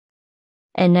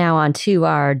And now on to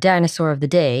our dinosaur of the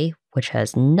day, which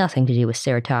has nothing to do with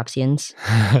ceratopsians.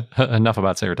 Enough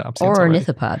about ceratopsians. Or already.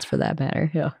 ornithopods, for that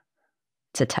matter. Yeah.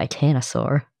 It's a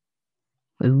titanosaur.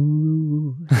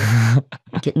 Ooh.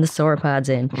 Getting the sauropods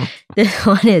in. This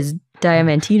one is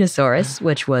Diamantinasaurus,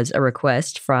 which was a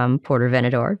request from Porter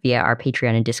Venador via our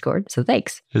Patreon and Discord. So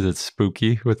thanks. Is it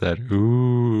spooky with that?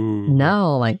 Ooh.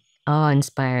 No, like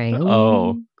awe-inspiring. Ooh,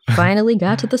 Oh. Finally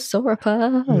got to the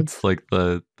sauropods. It's like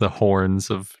the horns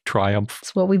of triumph.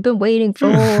 It's what we've been waiting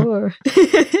for.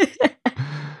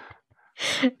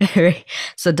 Right.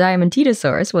 So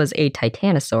Diamantinasaurus was a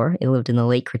titanosaur. It lived in the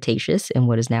Late Cretaceous in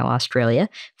what is now Australia,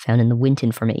 found in the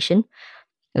Winton Formation.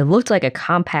 It looked like a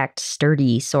compact,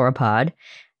 sturdy sauropod.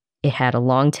 It had a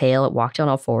long tail, it walked on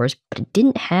all fours, but it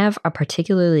didn't have a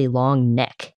particularly long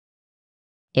neck.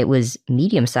 It was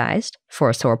medium-sized for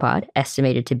a sauropod,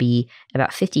 estimated to be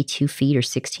about 52 feet or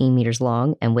 16 meters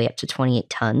long and weigh up to 28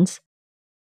 tons.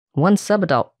 One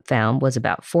subadult found was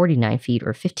about 49 feet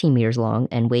or 15 meters long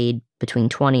and weighed between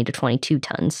 20 to 22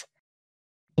 tons.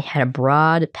 It had a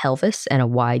broad pelvis and a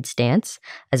wide stance,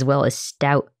 as well as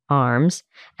stout arms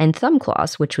and thumb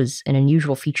claws, which was an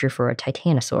unusual feature for a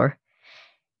titanosaur.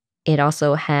 It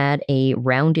also had a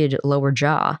rounded lower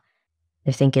jaw.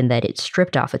 They're thinking that it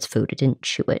stripped off its food, it didn't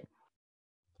chew it.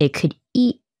 It could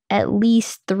eat at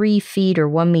least 3 feet or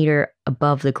 1 meter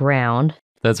above the ground.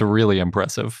 That's really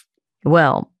impressive.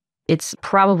 Well, it's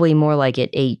probably more like it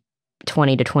ate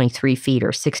 20 to 23 feet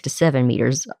or 6 to 7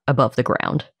 meters above the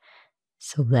ground.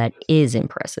 So that is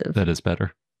impressive. That is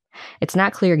better. It's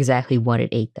not clear exactly what it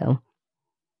ate, though.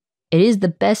 It is the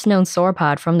best known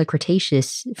sauropod from the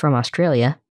Cretaceous from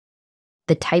Australia.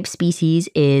 The type species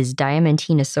is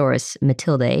Diamantinasaurus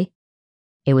maltidae.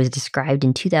 It was described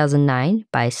in 2009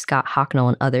 by Scott Hocknell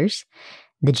and others.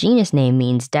 The genus name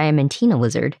means Diamantina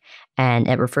lizard, and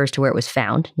it refers to where it was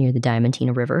found, near the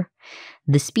Diamantina River.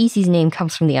 The species name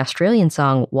comes from the Australian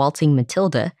song Waltzing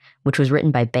Matilda, which was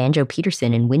written by Banjo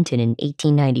Peterson in Winton in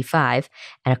 1895,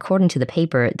 and according to the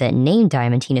paper that named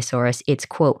Diamantinasaurus, it's,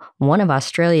 quote, one of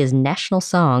Australia's national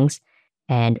songs,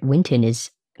 and Winton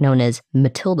is known as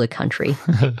Matilda Country.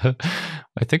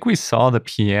 I think we saw the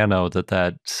piano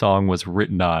that song was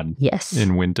written on. Yes.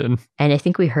 In Winton. And I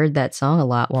think we heard that song a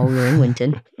lot while we were in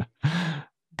Winton.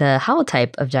 The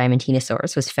holotype of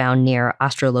Diamantinasaurus was found near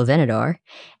Australovenador,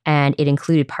 and it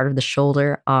included part of the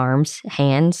shoulder, arms,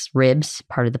 hands, ribs,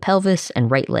 part of the pelvis, and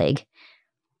right leg.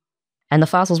 And the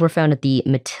fossils were found at the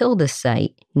Matilda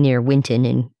site near Winton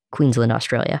in Queensland,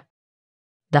 Australia.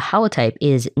 The holotype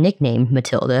is nicknamed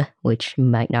Matilda, which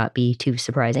might not be too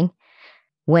surprising.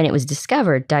 When it was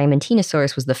discovered,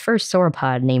 Diamantinasaurus was the first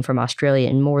sauropod named from Australia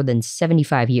in more than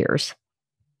 75 years.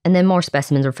 And then more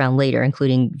specimens were found later,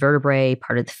 including vertebrae,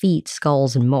 part of the feet,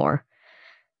 skulls, and more.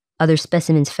 Other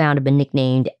specimens found have been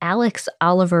nicknamed Alex,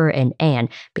 Oliver, and Anne,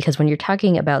 because when you're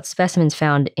talking about specimens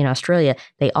found in Australia,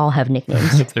 they all have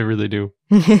nicknames. They really do.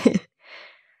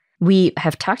 We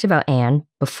have talked about Anne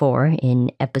before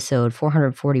in episode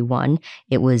 441.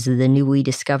 It was the newly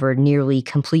discovered nearly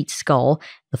complete skull,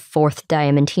 the fourth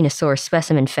Diamantinosaurus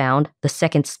specimen found, the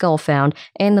second skull found,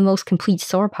 and the most complete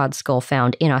sauropod skull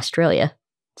found in Australia.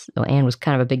 So Anne was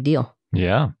kind of a big deal.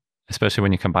 Yeah, especially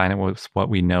when you combine it with what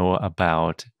we know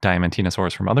about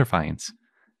Diamantinosaurus from other finds.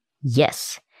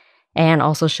 Yes. And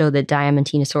also showed that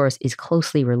Diamantinosaurus is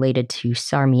closely related to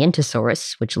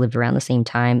Sarmientosaurus, which lived around the same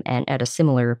time and at a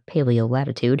similar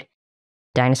paleo-latitude.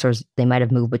 Dinosaurs, they might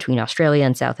have moved between Australia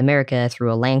and South America through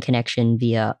a land connection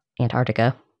via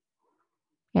Antarctica.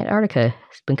 Antarctica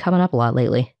has been coming up a lot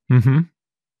lately. Mm-hmm.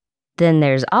 Then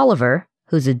there's Oliver,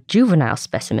 who's a juvenile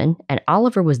specimen, and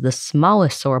Oliver was the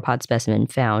smallest sauropod specimen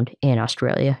found in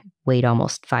Australia, weighed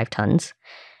almost 5 tons.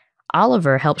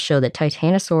 Oliver helped show that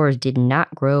titanosaurs did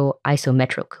not grow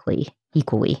isometrically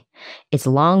equally. Its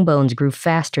long bones grew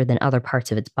faster than other parts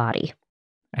of its body.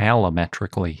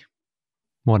 Allometrically,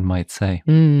 one might say.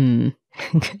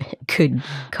 Good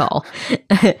call.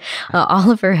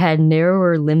 Oliver had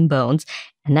narrower limb bones,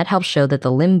 and that helped show that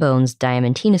the limb bones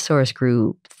Diamantinosaurus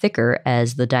grew thicker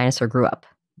as the dinosaur grew up,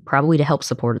 probably to help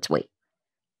support its weight.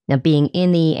 Now, being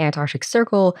in the Antarctic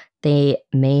Circle, they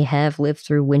may have lived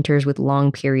through winters with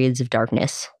long periods of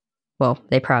darkness. Well,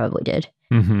 they probably did.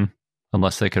 Mm-hmm.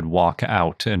 Unless they could walk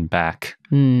out and back,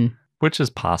 which is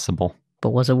possible.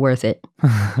 But was it worth it?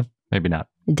 Maybe not.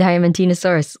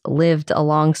 Diamantinosaurus lived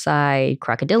alongside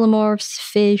crocodilomorphs,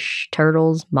 fish,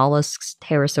 turtles, mollusks,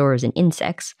 pterosaurs, and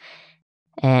insects.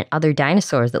 And other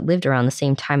dinosaurs that lived around the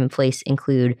same time and place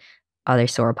include other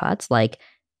sauropods like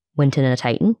Winton,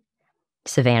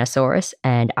 Savanosaurus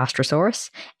and Ostrosaurus,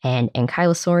 and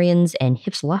ankylosaurians and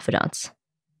hypsilophodonts.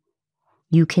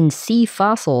 You can see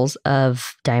fossils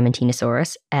of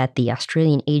Diamantinasaurus at the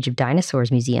Australian Age of Dinosaurs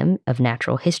Museum of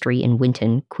Natural History in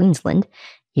Winton, Queensland.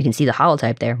 You can see the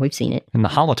holotype there. We've seen it. In the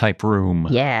holotype room.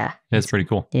 Yeah. It's pretty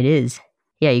cool. It is.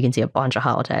 Yeah, you can see a bunch of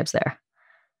holotypes there.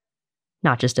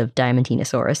 Not just of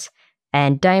Diamantinasaurus.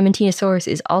 And Diamantinasaurus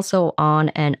is also on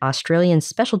an Australian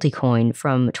specialty coin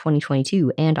from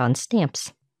 2022 and on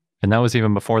stamps. And that was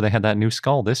even before they had that new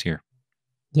skull this year.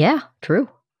 Yeah, true.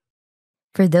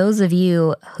 For those of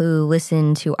you who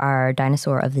listen to our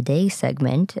Dinosaur of the Day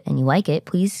segment and you like it,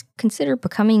 please consider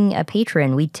becoming a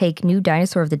patron. We take new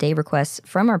Dinosaur of the Day requests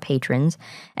from our patrons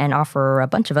and offer a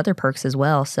bunch of other perks as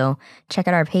well. So check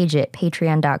out our page at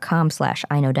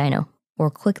patreon.com/iknowdino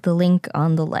or click the link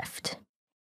on the left.